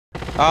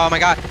Oh my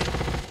god.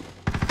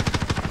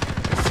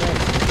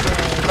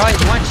 Bro,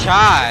 he's one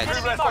shot.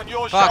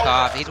 Fuck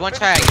off. He's one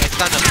shot. I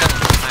stunned him.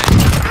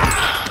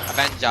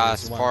 Avenge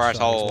us for us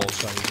whole.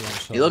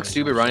 He looks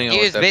stupid running.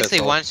 He was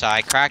basically one shot.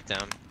 I cracked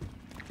him.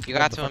 You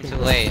got to him too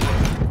late.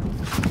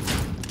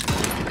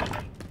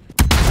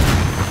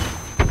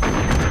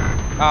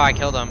 Oh, I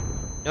killed him.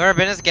 Whoever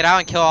business, get out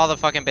and kill all the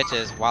fucking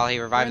bitches while he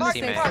revives his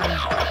teammate.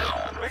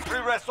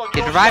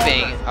 He's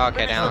reviving. Oh,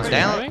 okay, down.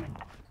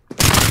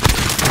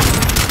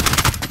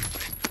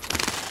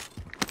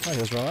 Oh, he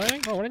was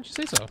reviving? Oh, why didn't you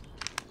say so?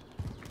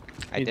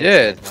 I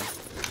did.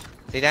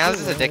 See,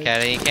 Downs is a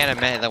dickhead. He can't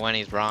admit that when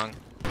he's wrong.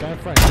 Down in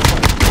front.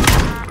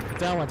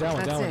 Down one.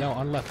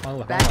 On left.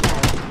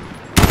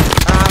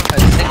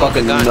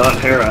 Fucking nut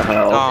hair of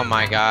hell. Oh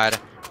my god.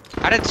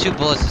 How did 2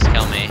 bullets just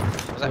kill me?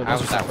 I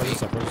was that weak.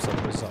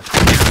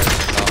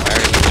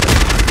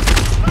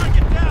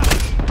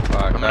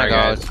 Fuck, I'm gonna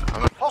go.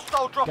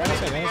 Hostile dropping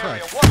into the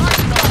area.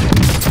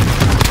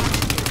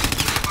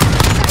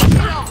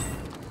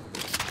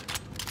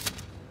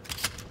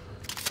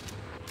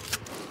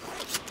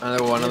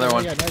 Another one. No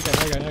guy.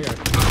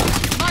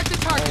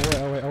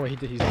 Oh wait, he's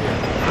here.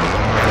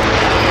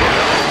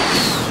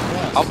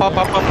 Up.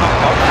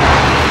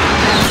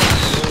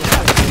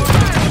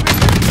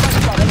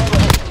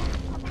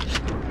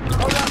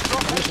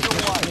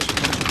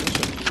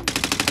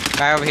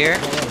 Guy over here.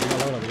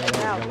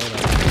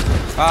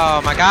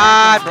 Oh my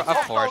god! Of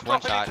course,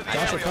 one shot.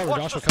 Josh will cover.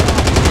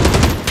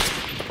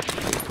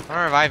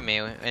 Don't revive me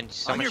and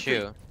someone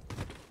shoot.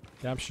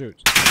 Yeah, I'm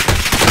shoot.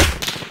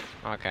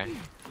 Okay.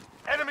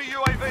 Enemy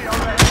UAV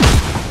overhead.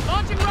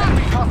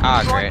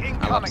 Ah, great.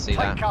 I love to see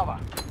that.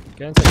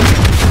 Get inside.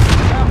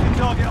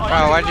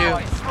 Bro, why'd you?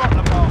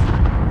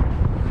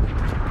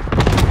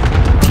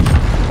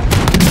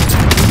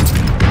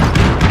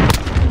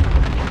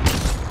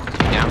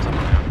 Yeah, I'm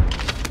someone now.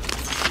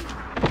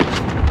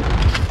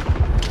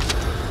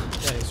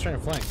 Yeah, he's trying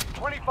to flank.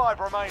 25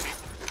 remaining.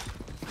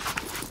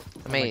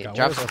 Mate,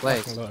 drop some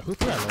plates. Who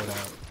threw that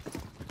loadout?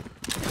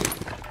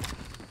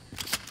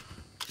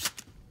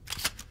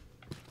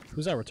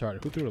 Who's that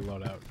retarded? Who threw the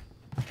loadout?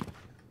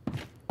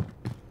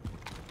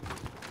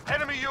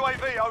 Enemy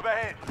UAV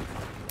overhead.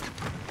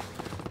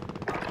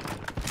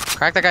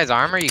 Crack that guy's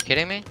arm? Are you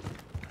kidding me?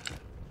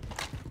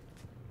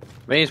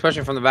 Vinny's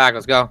pushing from the back.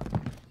 Let's go.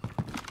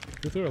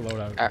 Who threw a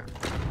loadout?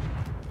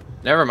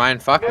 Never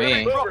mind. Fuck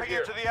Enemy me. dropping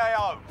into the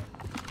AO.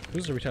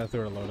 Who's the retarded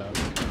threw a loadout?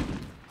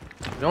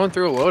 No one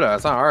threw a loadout.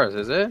 It's not ours,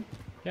 is it?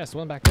 Yeah, it's the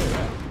one back there.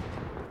 Yeah.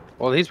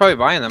 Well, he's probably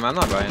buying them. I'm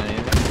not buying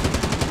any.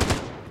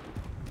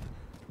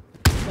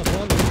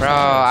 Bro,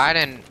 I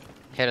didn't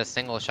hit a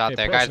single shot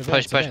there. Guys,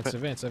 push.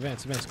 Advance.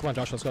 Come on,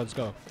 Josh, let's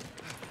go.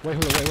 Wait.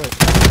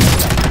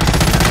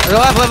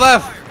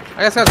 Left. I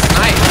guess got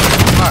sniped.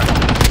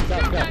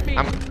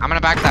 I'm gonna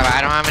backstab. I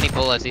don't have any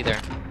bullets either.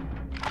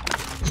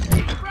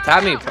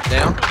 Tap me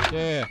down.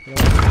 Yeah.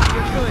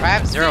 I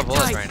have 0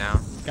 bullets right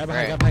now. Guy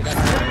behind.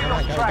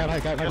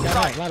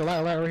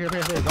 Ladder, here.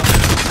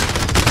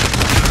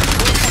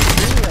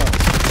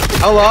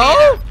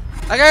 Hello?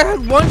 That guy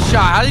had 1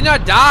 shot. How did he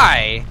not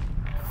die?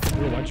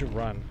 Why'd you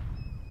run?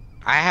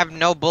 I have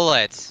no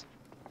bullets.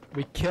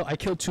 I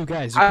killed 2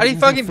 guys. How did he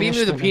fucking beat me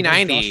with a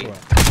P90?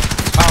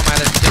 Oh man,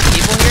 there's 2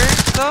 people here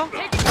though?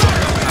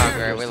 Oh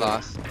great, we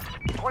lost.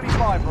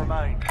 25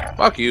 remain.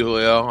 Fuck you,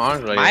 Julio.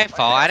 Honestly. My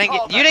fault.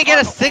 You didn't get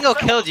a single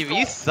kill,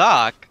 you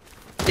suck.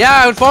 Yeah,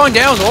 I was falling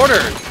down with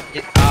orders.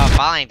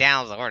 Falling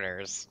down with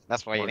orders.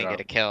 That's why you didn't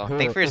get a kill.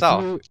 Think for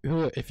yourself.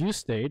 If you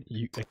stayed,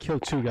 I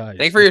killed 2 guys.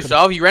 Think for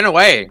yourself. You ran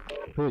away.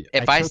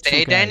 If I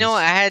stayed, Daniel,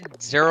 I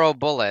had 0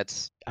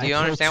 bullets. Do you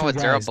understand what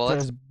 0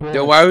 bullets?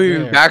 Yo, why were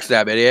you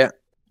backstab, idiot?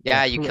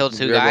 Yeah, you killed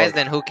 2 guys.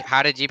 Then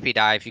how did GP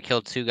die if you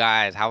killed 2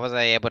 guys? How was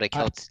I able to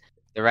kill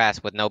the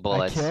rest with no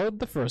bullets? I killed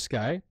the first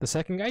guy. The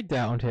second guy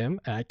downed him,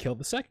 and I killed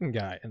the second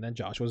guy. And then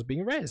Josh was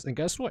being rezzed. And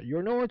guess what?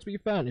 You're nowhere to be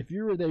found. If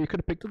you were there, you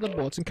could have picked up the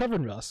bullets and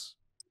covered us.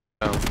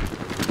 Oh.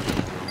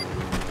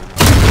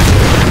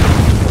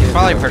 He's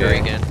probably Puerto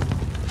Rican.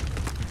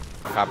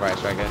 Copyright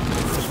strike it.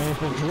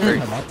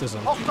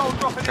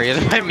 For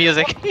using my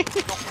music. You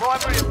don't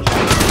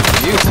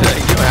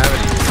have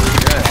any.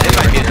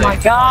 Oh my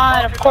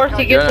god, of course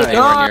he gets a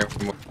gun.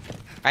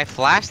 I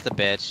flashed the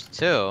bitch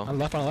too. On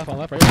left, right here.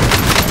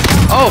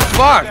 Oh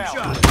fuck!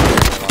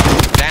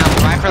 Down,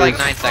 right for like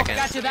 9 seconds.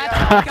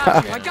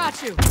 I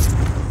got you.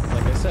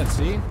 Like I said,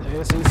 see?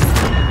 If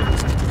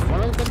one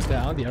of them comes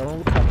down, the other one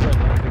will cover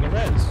and then bring a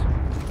res.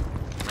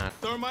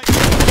 Down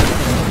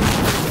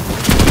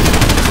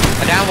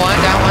one.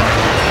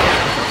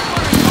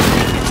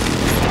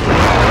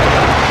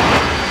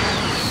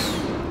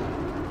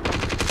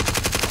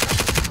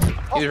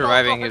 He's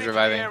reviving.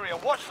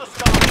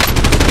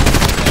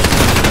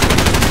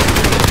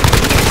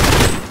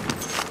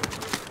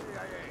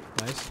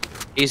 Nice.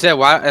 He said,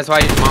 "Why?" That's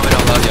why his mama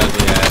don't love you,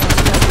 ugly ass.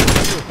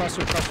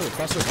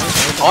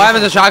 All I have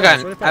is a shotgun.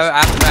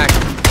 I have the back.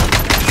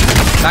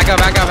 Back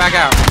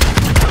out.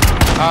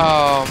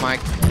 Oh my,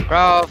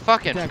 bro,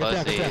 fucking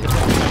pussy.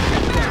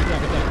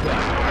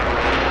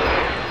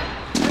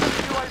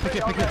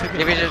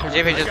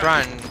 JP, just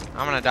run.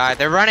 I'm gonna die.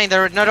 They're running.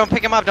 No, don't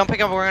pick him up. Don't pick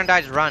him up. We're gonna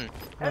die. Just run.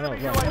 Enemy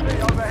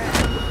UAV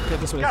overhead. Okay,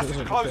 this way. Gas is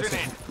closing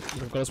in.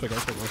 Go this way. Go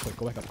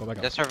back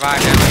up. Just survive,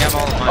 man. We have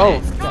all the money.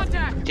 Oh,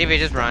 JP,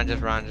 just run.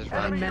 Enemy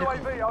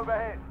UAV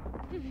overhead.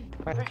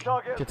 Big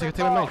target. Okay, take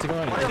my money.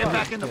 Get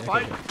back in the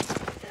fight.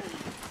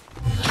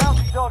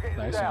 Target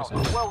is down.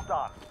 Well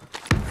done.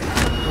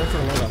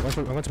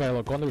 I'm going to my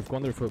low. Go on the roof.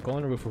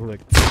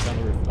 Like, down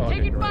the roof. Oh, okay,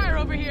 Taking fire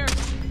over here.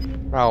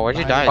 Bro, where'd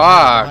you die?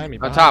 fuck.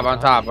 On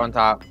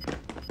top.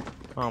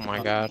 Oh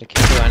my god, I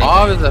can't do anything.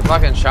 All of it's a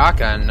fucking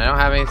shotgun. I don't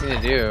have anything to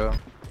do.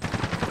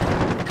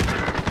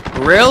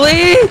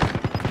 Really?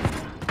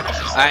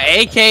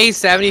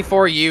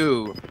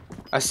 AK-74U.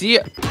 I see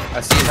her.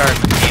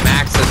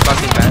 AMAX is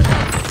fucking bad.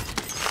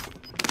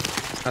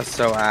 That's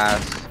so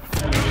ass.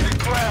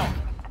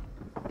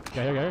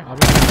 Okay.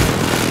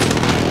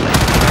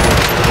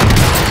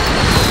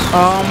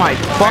 Oh my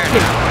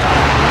fucking.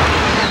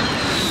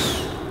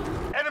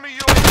 Enemy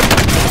UAV.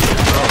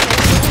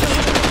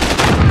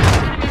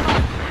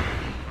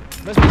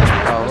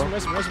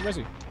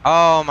 Mercy.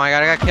 Oh my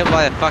god, I got killed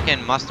by the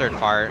fucking mustard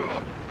fart.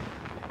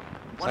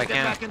 So I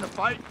can't. Back in the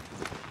fight.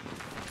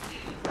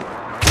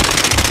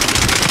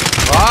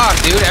 Fuck,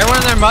 dude. Everyone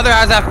and their mother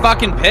has that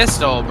fucking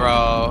pistol,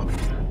 bro.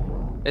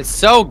 It's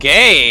so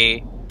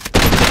gay. Way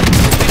too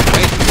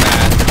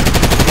bad.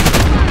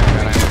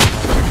 I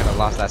could have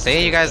lost that.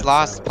 Say you guys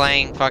lost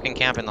playing fucking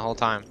camping the whole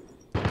time.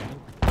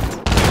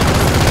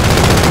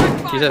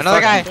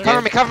 Another guy,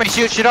 cover me,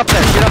 shoot up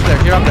there.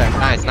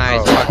 Nice.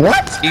 Oh.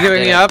 What? You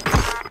giving me up?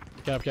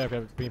 Get up.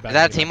 Is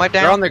that a team wipe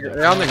They're down? on the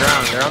ground.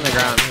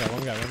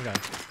 One guy.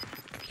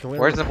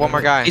 Where's the one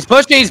more guy? He's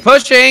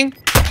pushing.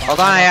 Hold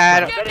on, I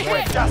had.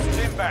 Gas is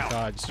inbound.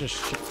 God, it's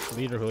just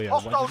leader Julio.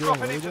 Hostile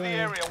dropping into the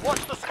area.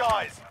 Watch the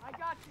skies.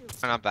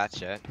 Turn up that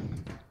shit.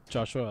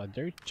 Joshua,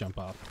 dare you jump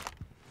off?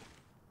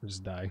 Or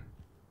just die.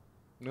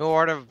 New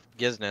order of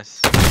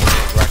Gizness.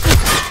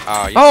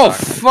 Oh, you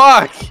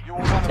fuck!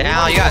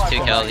 Damn, you got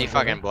 2 kills. You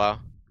fucking blow.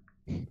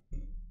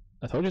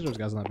 I told you there was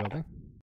guys in that building.